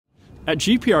At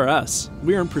GPRS,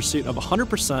 we are in pursuit of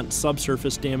 100%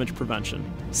 subsurface damage prevention.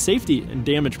 Safety and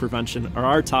damage prevention are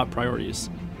our top priorities.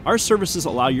 Our services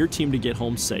allow your team to get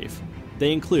home safe.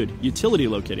 They include utility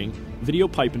locating, video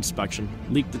pipe inspection,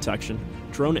 leak detection,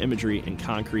 drone imagery, and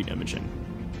concrete imaging.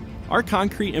 Our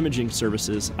concrete imaging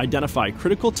services identify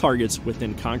critical targets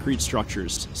within concrete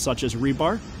structures, such as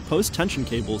rebar, post-tension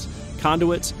cables,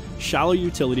 conduits, shallow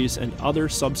utilities, and other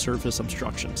subsurface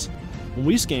obstructions. When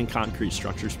we scan concrete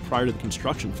structures prior to the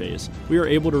construction phase, we are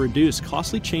able to reduce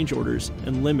costly change orders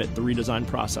and limit the redesign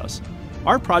process.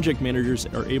 Our project managers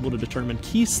are able to determine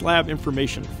key slab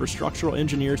information for structural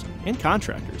engineers and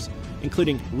contractors,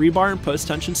 including rebar and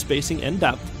post-tension spacing and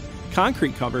depth,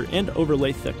 concrete cover and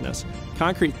overlay thickness,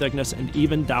 concrete thickness, and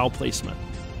even dowel placement.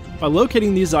 By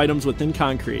locating these items within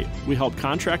concrete, we help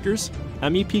contractors,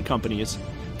 MEP companies,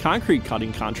 concrete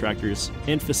cutting contractors,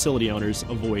 and facility owners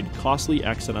avoid costly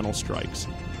accidental strikes.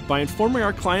 By informing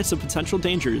our clients of potential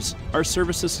dangers, our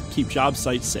services keep job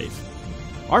sites safe.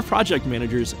 Our project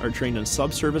managers are trained in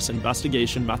subsurface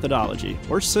investigation methodology,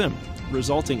 or SIM,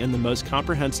 resulting in the most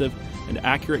comprehensive and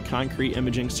accurate concrete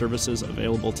imaging services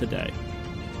available today.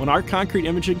 When our concrete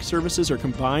imaging services are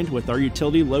combined with our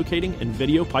utility locating and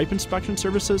video pipe inspection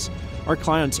services, our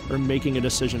clients are making a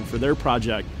decision for their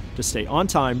project to stay on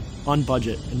time, on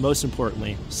budget, and most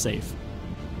importantly, safe.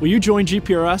 Will you join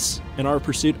GPRS in our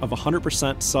pursuit of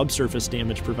 100% subsurface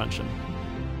damage prevention?